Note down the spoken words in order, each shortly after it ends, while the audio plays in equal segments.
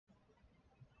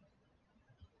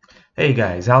Hey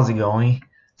guys, how's it going?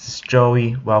 This is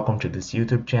Joey. Welcome to this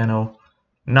YouTube channel.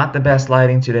 Not the best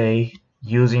lighting today,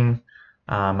 using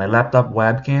my laptop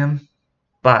webcam,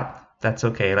 but that's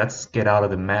okay. Let's get out of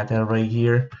the matter right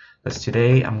here. Because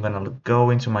today I'm gonna go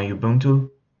into my Ubuntu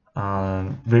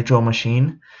virtual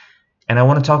machine, and I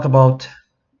want to talk about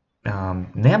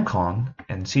Nahamcon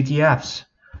and CTFs.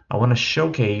 I want to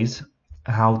showcase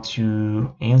how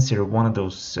to answer one of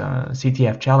those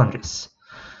CTF challenges.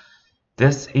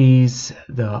 This is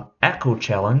the Echo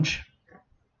challenge,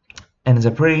 and it's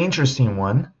a pretty interesting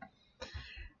one.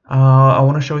 I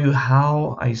want to show you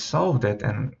how I solved it,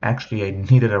 and actually I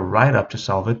needed a write-up to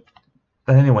solve it.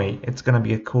 But anyway, it's gonna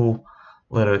be a cool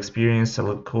little experience,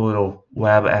 a cool little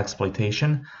web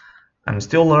exploitation. I'm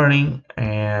still learning,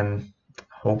 and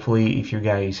hopefully if you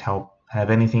guys have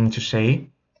anything to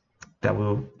say, that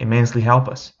will immensely help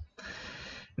us.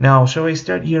 Now, shall I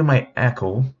start here my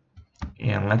Echo,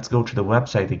 and let's go to the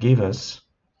website they gave us.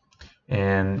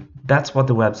 And that's what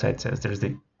the website says. There's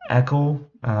the echo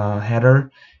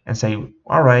header, and say,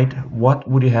 all right, what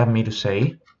would you have me to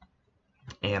say?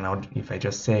 And if I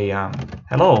just say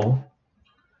hello,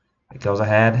 it goes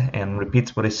ahead and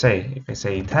repeats what I say. If I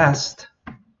say test,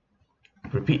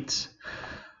 it repeats.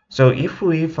 So if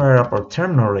we fire up our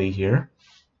terminal right here,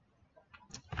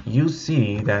 you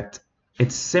see that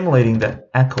it's simulating the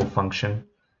echo function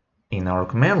in our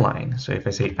command line. So if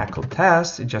I say echo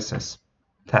test, it just says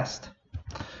test.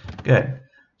 Good.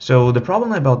 So the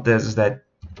problem about this is that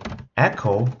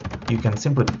echo, you can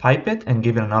simply pipe it and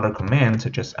give it another command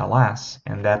such as ls,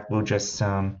 and that will just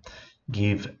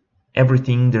give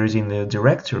everything there is in the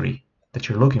directory that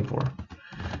you're looking for.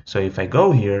 So if I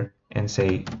go here and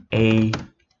say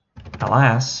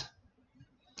ls,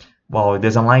 well, it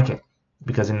doesn't like it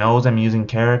because it knows I'm using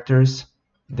characters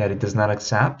that it does not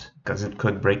accept because it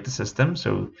could break the system.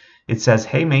 So it says,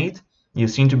 hey mate, you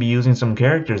seem to be using some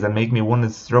characters that make me want to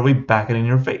throw it back in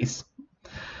your face.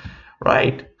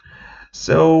 Right.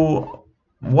 So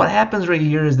what happens right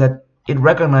here is that it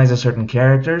recognizes certain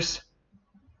characters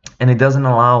and it doesn't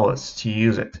allow us to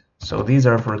use it. So these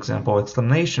are, for example,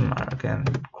 exclamation mark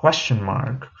and question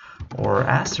mark or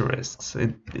asterisks.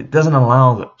 It doesn't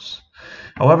allow those.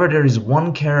 However, there is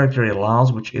one character it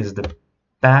allows, which is the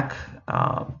back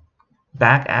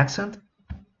accent.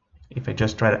 If I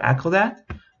just try to echo that,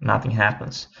 nothing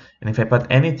happens. And if I put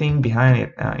anything behind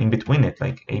it, in between it,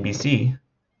 like ABC,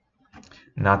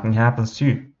 nothing happens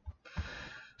too.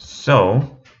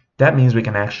 So that means we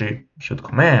can actually shoot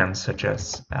commands such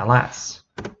as ls.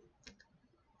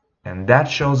 And that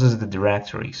shows us the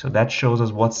directory. So that shows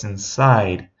us what's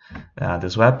inside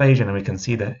this web page, and we can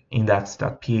see the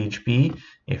index.php.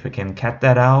 If we can cat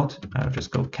that out, I'll just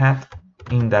go cat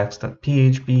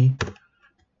index.php.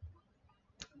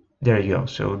 There you go.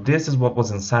 So this is what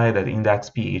was inside that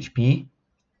index.php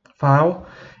file,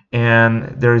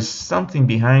 and there is something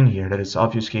behind here that is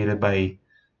obfuscated by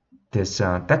this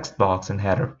text box and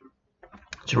header.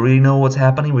 To really know what's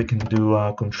happening, we can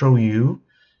do Control U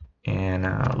and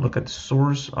look at the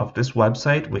source of this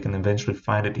website. We can eventually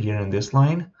find it here in this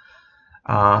line.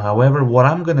 However, what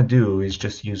I'm going to do is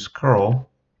just use curl.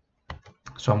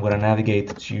 So I'm going to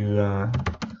navigate to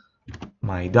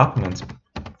my documents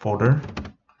folder.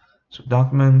 So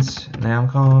documents,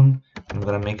 Nahamcon. I'm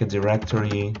going to make a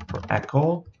directory for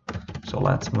echo. So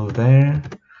let's move there.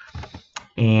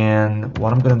 And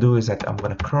what I'm going to do is that I'm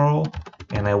going to curl,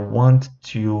 and I want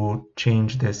to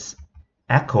change this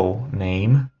echo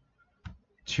name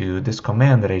to this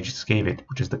command that I just gave it,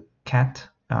 which is the cat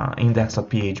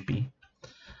index.php.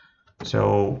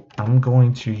 So I'm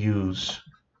going to use,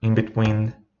 in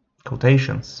between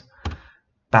quotations,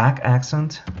 back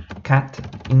accent, cat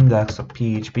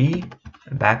index.php,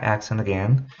 back accent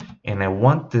again, and I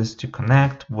want this to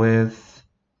connect with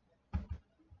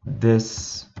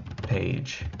this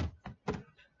page.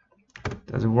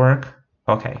 Does it work?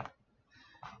 Okay.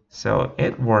 So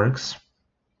it works.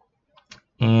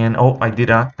 And oh, I did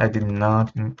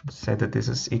not say that this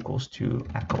is equals to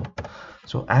echo.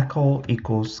 So echo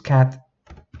equals cat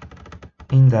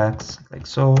index, like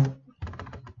so.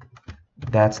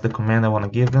 That's the command I want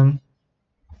to give them.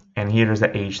 And here is the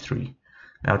h3.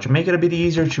 Now to make it a bit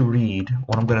easier to read,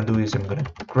 what I'm going to do is I'm going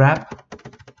to grab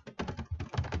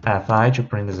fi to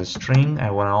print as a string.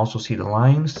 I want to also see the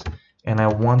lines, and I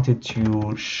want it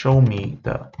to show me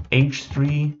the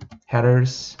h3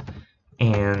 headers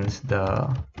and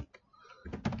the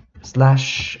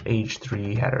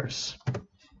 /h3 headers.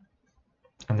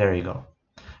 And there you go.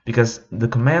 Because the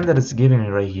command that it's giving me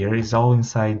right here is all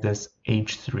inside this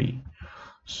h3.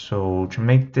 So to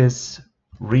make this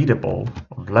readable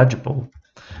or legible,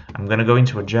 I'm going to go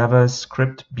into a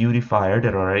JavaScript beautifier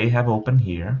that I already have open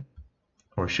here,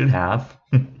 or should have.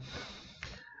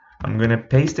 I'm going to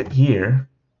paste it here,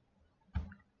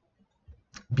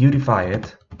 beautify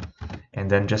it, and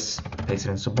then just paste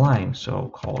it in Sublime. So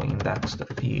call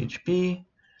index.php.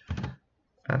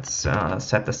 Let's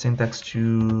set the syntax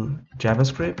to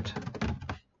JavaScript.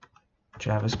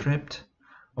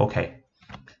 Okay,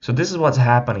 so this is what's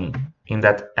happening in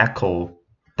that echo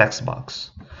text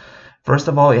box. First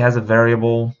of all, it has a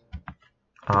variable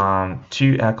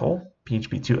toEcho,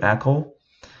 php2echo,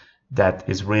 that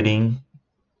is reading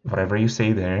whatever you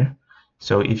say there.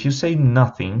 So if you say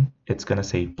nothing, it's gonna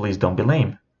say please don't be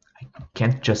lame. I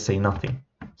can't just say nothing.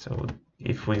 So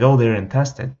if we go there and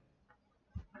test it,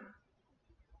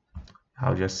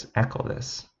 I'll just echo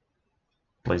this.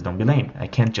 Please don't be lame. I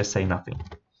can't just say nothing.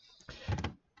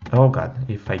 Oh god,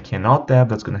 if I can alt tab,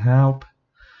 that's gonna help.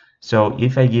 So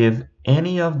if I give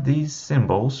any of these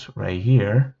symbols right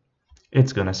here,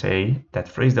 it's gonna say that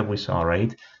phrase that we saw,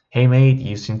 right? Hey mate,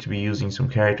 you seem to be using some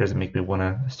characters that make me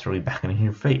wanna throw it back in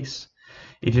your face.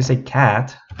 If you say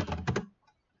cat,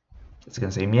 it's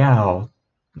gonna say meow.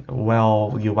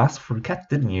 Well, you asked for cat,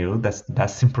 didn't you? That's the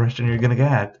best impression you're gonna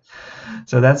get.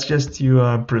 So that's just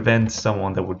to prevent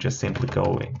someone that would just simply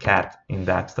go in cat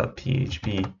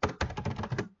index.php,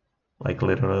 like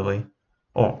literally,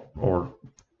 or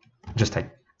just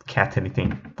like cat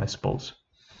anything, I suppose.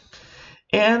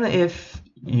 And if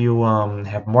you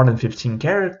have more than 15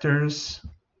 characters,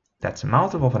 that's a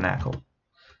multiple of an echo.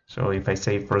 So if I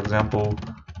say, for example,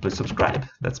 please subscribe,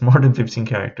 that's more than 15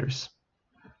 characters.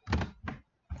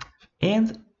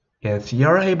 And if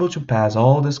you're able to pass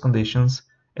all these conditions,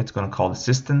 it's going to call the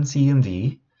system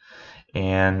cmd.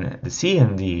 And the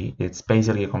cmd, it's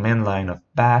basically a command line of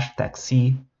bash text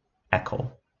c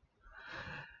echo.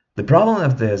 The problem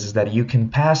of this is that you can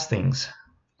pass things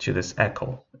to this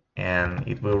echo, and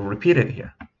it will repeat it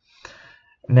here.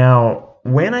 Now,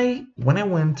 when I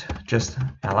went just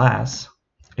ls,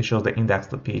 it shows the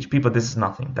index.php, but this is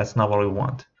nothing. That's not what we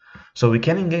want. So we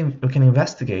can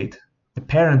investigate the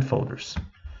parent folders.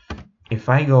 If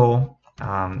I go,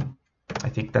 I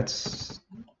think that's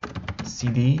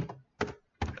cd.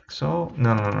 So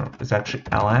no, it's actually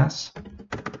ls.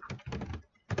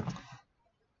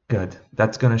 Good.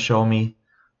 That's gonna show me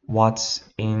what's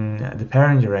in the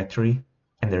parent directory,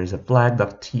 and there's a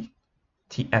flag.txt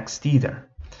there.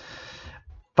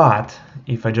 But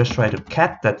if I just try to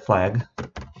cat that flag,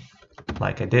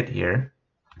 like I did here,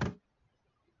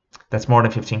 that's more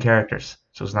than 15 characters,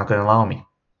 so it's not going to allow me.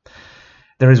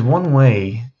 There is one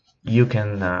way you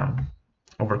can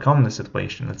overcome the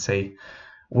situation, let's say,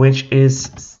 which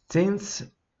is, since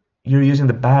you're using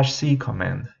the bash c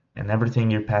command and everything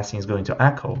you're passing is going to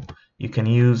echo, you can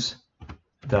use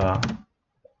the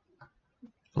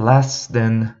less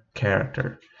than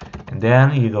character, and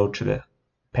then you go to the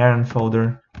parent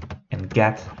folder and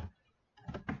get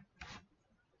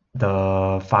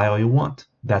the file you want.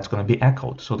 That's going to be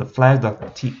echoed. So the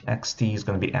flag.txt is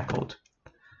going to be echoed.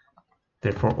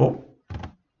 Therefore,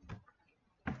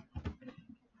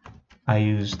 I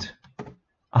used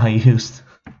the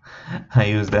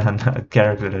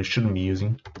character that I shouldn't be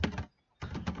using.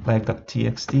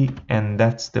 Flag.txt, and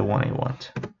that's the one I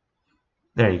want.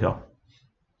 There you go.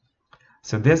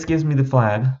 So this gives me the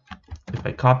flag. If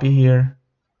I copy here,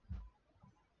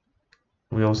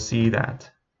 we'll see that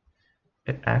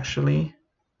it actually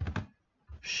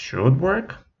should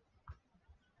work.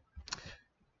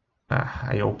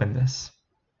 I open this.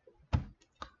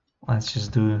 Let's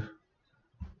just do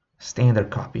standard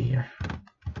copy here.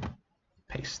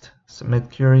 Paste,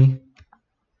 submit query,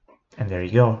 and there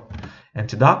you go. And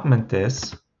to document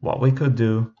this, what we could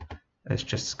do is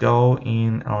just go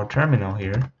in our terminal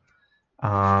here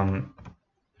and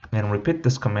repeat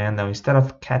this command. Now instead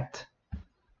of cat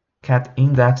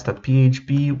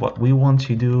index.php, what we want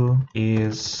to do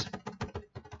is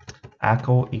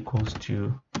echo equals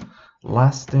to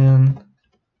less than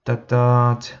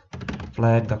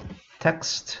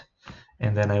flag.text,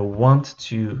 and then I want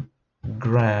to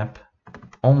grab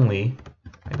only,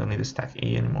 I don't need the stack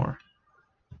A anymore,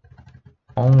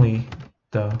 only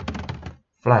the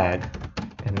flag,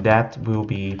 and that will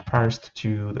be parsed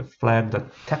to the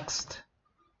flag.text,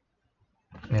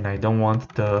 and I don't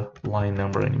want the line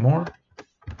number anymore.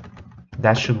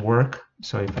 That should work.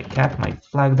 So if I cat my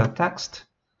flag.text,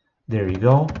 there you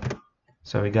go.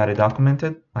 So we got it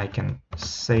documented. I can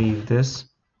save this,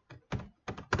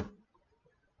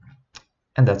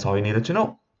 and that's all you needed to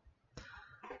know.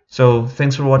 So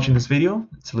thanks for watching this video.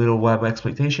 It's a little web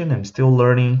exploitation. I'm still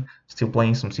learning, still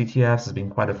playing some CTFs. It's been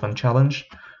quite a fun challenge.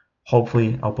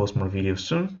 Hopefully I'll post more videos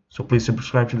soon, so please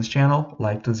subscribe to this channel,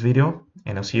 like this video,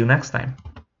 and I'll see you next time.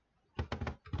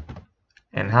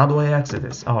 And how do I exit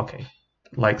this? Oh, okay,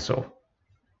 like so.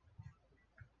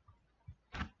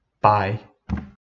 Bye.